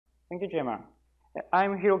Thank you, Chairman.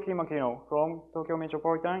 I'm Hiroki Makino from Tokyo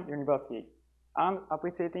Metropolitan University and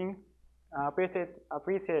appreciate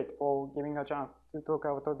for giving a chance to talk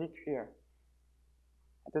about topic here.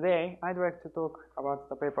 Today, I'd like to talk about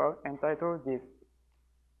the paper entitled this.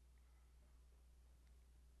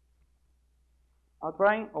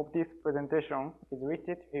 Outline of this presentation is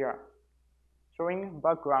listed here, showing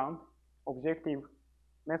background, objective,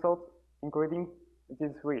 methods, including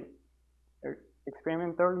these three,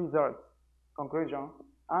 experimental results, conclusion,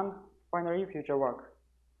 and finally future work.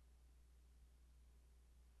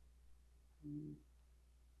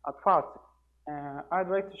 At first, I'd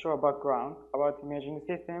like to show a background about imaging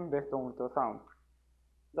system based on ultrasound.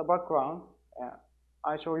 The background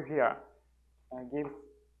I show you here gives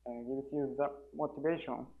you the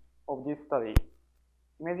motivation of this study.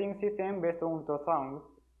 Imaging system based on ultrasound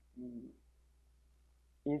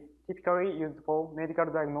is typically used for medical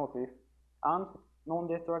diagnosis and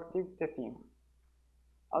non-destructive testing.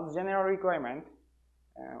 As general requirement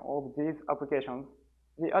of these applications,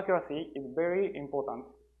 the accuracy is very important,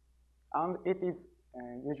 and it is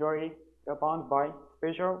usually governed by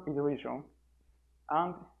spatial resolution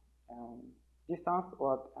and distance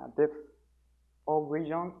or depth of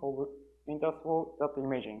region of interest for that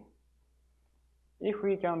imaging. If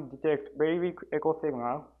we can detect very weak echo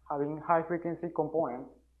signal having high frequency components,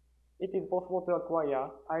 it is possible to acquire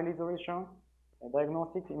high resolution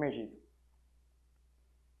diagnostic images.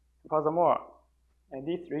 Furthermore,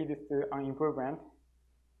 this leads to an improvement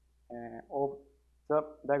of the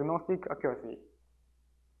diagnostic accuracy.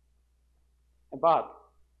 But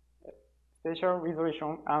spatial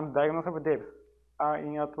resolution and diagnostic depth are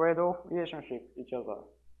in a trade-off relationship with each other.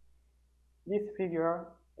 This figure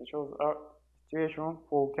shows a situation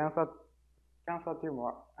for cancer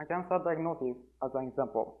diagnosis as an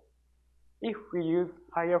example. If we use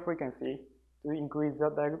higher frequency to increase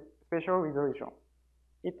the spatial resolution,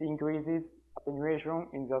 it increases attenuation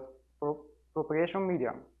in the propagation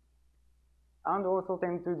medium and also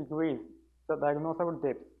tends to decrease the diagnosable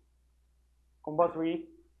depth. Conversely,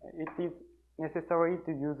 it is necessary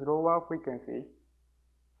to use lower frequency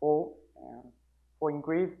for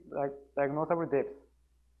increased diagnosable depth.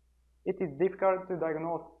 It is difficult to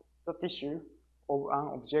diagnose the tissue of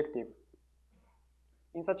an objective.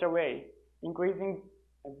 In such a way, increasing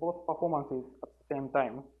both performances at the same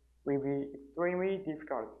time will be extremely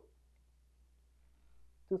difficult.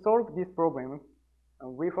 To solve this problem,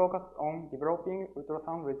 we focus on developing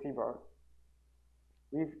ultrasound receiver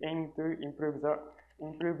with aim to improve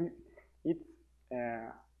its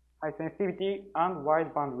high sensitivity and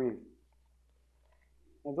wide bandwidth.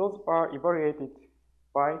 And those are evaluated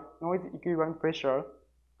by noise equivalent pressure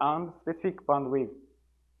and specific bandwidth.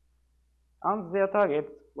 And their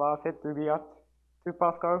targets were set to be at 2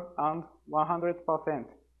 Pascal and 100%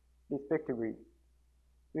 respectively,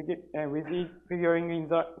 with the figuring in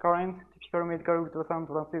the current typical medical ultrasound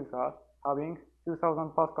transducer having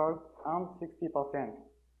 2000 Pascal and 60%.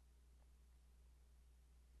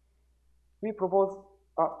 We propose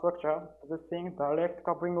a structure possessing direct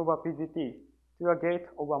coupling over PZT to a gate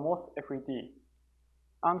over MOS-FET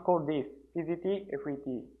and call this PZT-FET.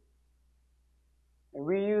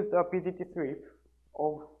 We used a PZT strip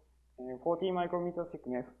of 40 micrometer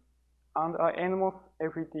thickness and an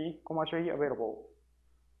NMOS-FET commercially available.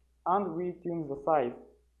 And we tuned the size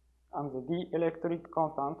and the dielectric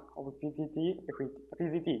constant of PZT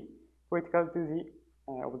critical to the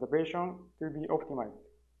observation to be optimized.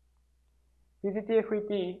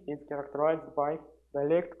 PZT-FET is characterized by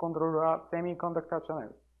direct controller semiconductor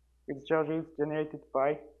channel with charges generated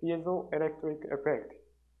by piezoelectric effect.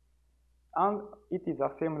 And it is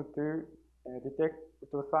assumed to detect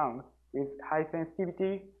ultrasound with high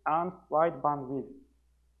sensitivity and wide bandwidth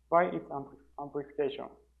by its amplification.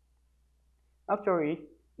 Actually,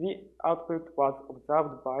 the output was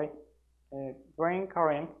observed by drain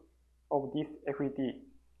current of this FET.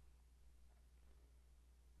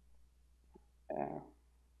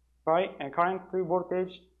 By current to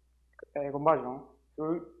voltage conversion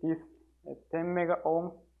through this 10 mega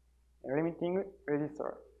ohm limiting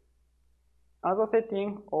resistor. Another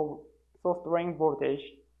setting of source drain voltage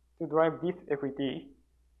to drive this FET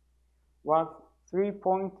was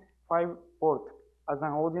 3.5 volt as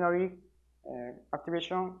an ordinary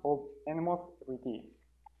activation of NMOS-FET.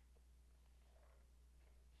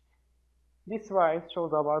 This slide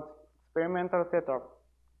shows about experimental setup.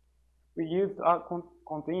 We used a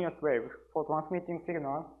continuous wave for transmitting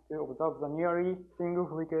signal to observe the nearly single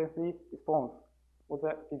frequency response of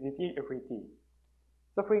the PZT-FET.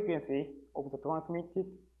 The frequency of the transmitted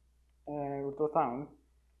ultrasound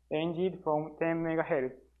ranged from 10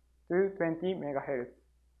 MHz to 20 MHz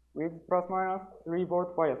with plus minus 3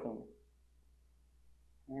 volt biasing.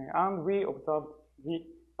 And we observed the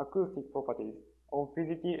acoustic properties of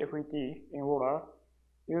PZT-FET enroller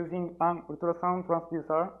using an ultrasound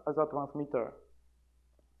transducer as a transmitter.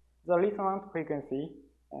 The resonant frequency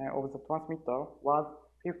of the transmitter was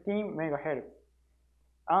 15 MHz,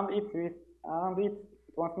 and its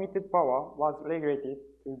transmitted power was regulated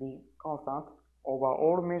to be constant over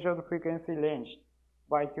all measured frequency range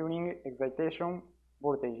by tuning excitation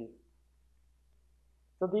voltages.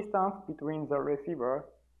 The distance between the receiver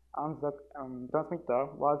and the transmitter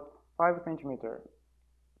was 5 centimeters.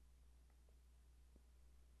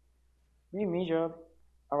 We measured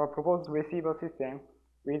our proposed receiver system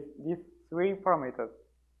with these 3 parameters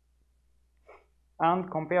and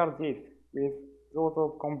compared this with those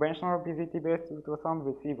of conventional PZT-based ultrasound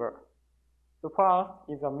receiver. The first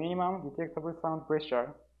is a minimum detectable sound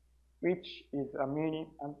pressure, which is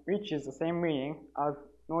the same meaning as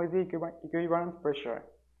noisy equivalent pressure.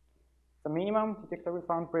 The minimum detectable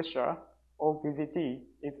sound pressure of PZT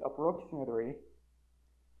is approximately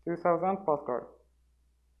 2000 Pascal,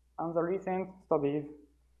 and the recent studies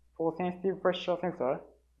for sensitive pressure sensor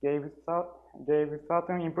gave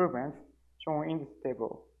certain improvements shown in this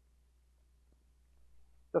table.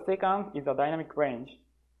 The second is a dynamic range,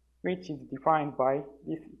 which is defined by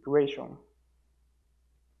this equation.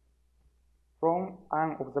 From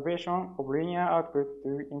an observation of linear output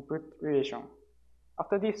to input relation.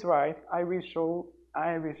 After this slide, I will show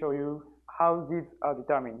you how these are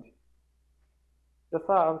determined. The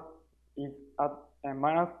third is at a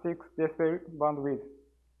 -6 decibel bandwidth,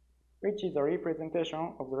 which is a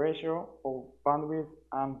representation of the ratio of bandwidth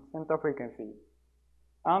and center frequency,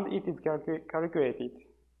 and it is calculated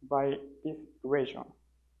by this equation.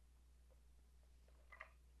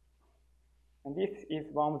 And this is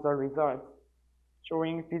one of the results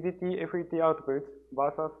showing PZT-FET output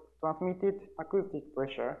versus transmitted acoustic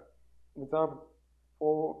pressure observed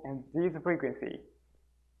for this frequency.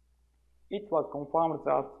 It was confirmed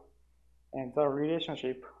that the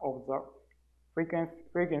relationship of the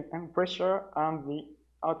frequency and pressure and the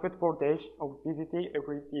output voltage of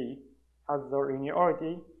PZT-FET has the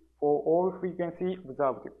linearity for all frequency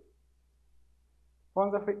observed.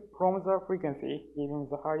 From the frequency giving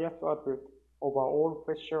the highest output over all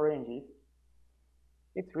pressure ranges,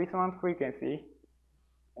 its resonant frequency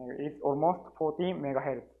is almost 40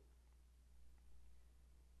 MHz.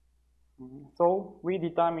 So we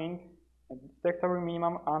determined detectable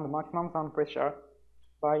minimum and maximum sound pressure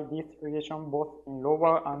by this relation both in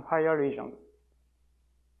lower and higher regions.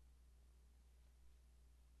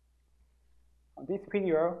 This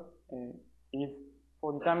figure is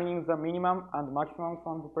for determining the minimum and maximum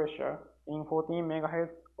sound pressure in 14 MHz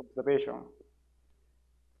observation.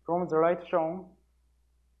 From the right shown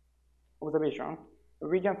observation,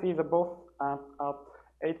 we can see the both at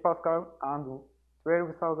 8 Pascal and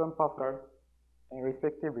 12,000 Pascal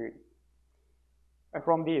respectively.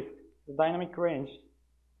 From this, the dynamic range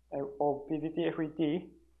of PZT-FET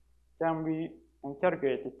can be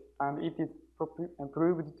calculated, and it is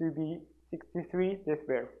proved to be 63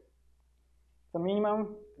 decibels. The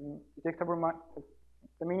minimum detectable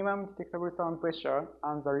sound pressure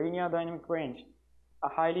and the linear dynamic range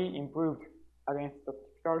are highly improved against the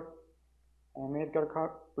typical medical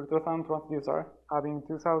ultrasound transducer having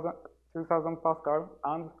 2000 Pascal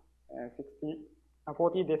and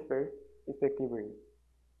 40 decibels respectively.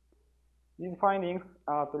 These findings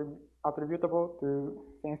are attributable to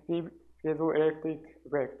sensitive piezoelectric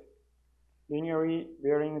effect, linearly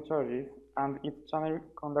varying charges, and its channel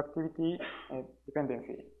conductivity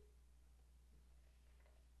dependency.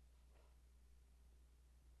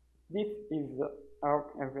 This is our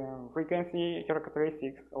frequency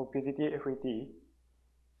characteristics of PZT-FET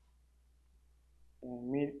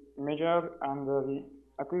measured under the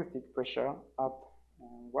acoustic pressure at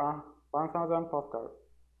 1000 Pascal.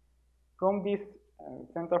 From this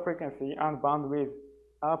center frequency and bandwidth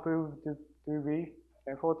are proved to be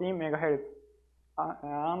 14 MHz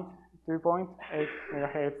and 2.8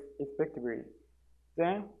 MHz respectively.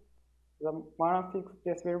 Then the -6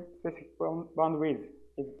 decibel specific bandwidth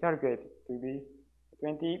is calculated to be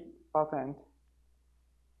 20%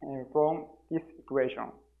 from this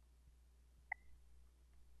equation.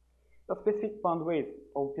 The specific bandwidth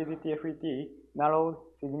of PZT-FET narrowed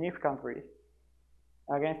significantly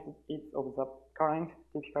against it of the current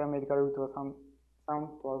typical medical ultrasound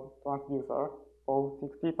transducer of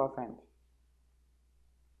 60%.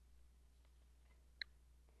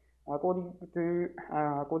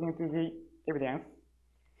 According to the evidence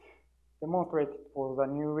demonstrated for the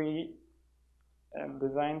newly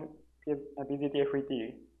designed PZT-FET,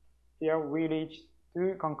 here we reach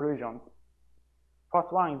two conclusions.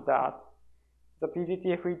 First one is that the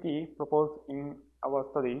PZT-FET proposed in our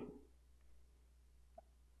study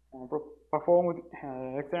performed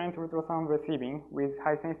excellent ultrasound receiving with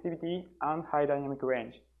high sensitivity and high dynamic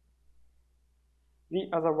range. The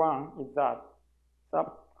other one is that the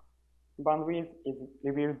bandwidth is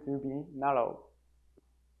revealed to be narrow.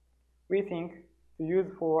 We think to use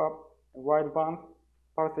for a wideband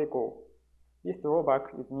pulse echo, this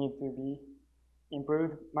drawback is need to be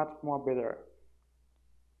improved much more better.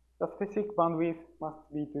 The specific bandwidth must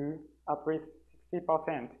be to at least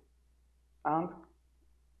 60% and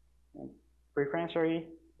preferentially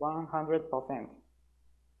 100%.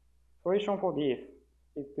 Solution for this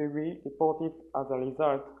is to be reported as a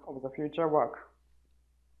result of the future work.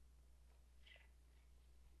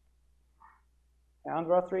 And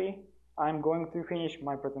lastly, I'm going to finish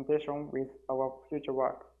my presentation with our future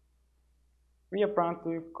work. We are planning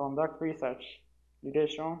to conduct research in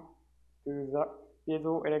relation to the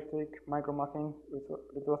piezoelectric micromachine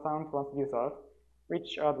ultrasound transducers,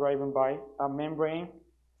 which are driven by a membrane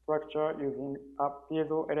structure using a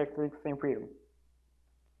piezoelectric thin film.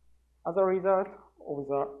 As a result of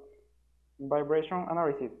the vibration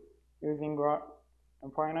analysis using a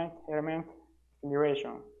finite element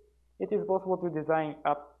simulation, it is possible to design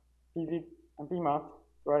a PMAT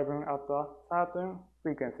driven at a certain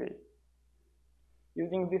frequency.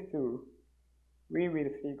 Using this tool, we will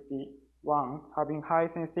seek the one having high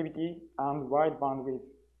sensitivity and wide bandwidth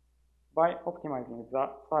by optimizing the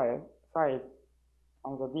size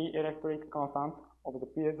and the dielectric constant of the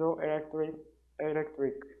piezoelectric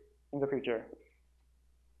in the future.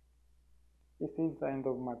 This is the end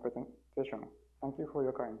of my presentation. Thank you for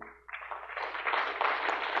your time.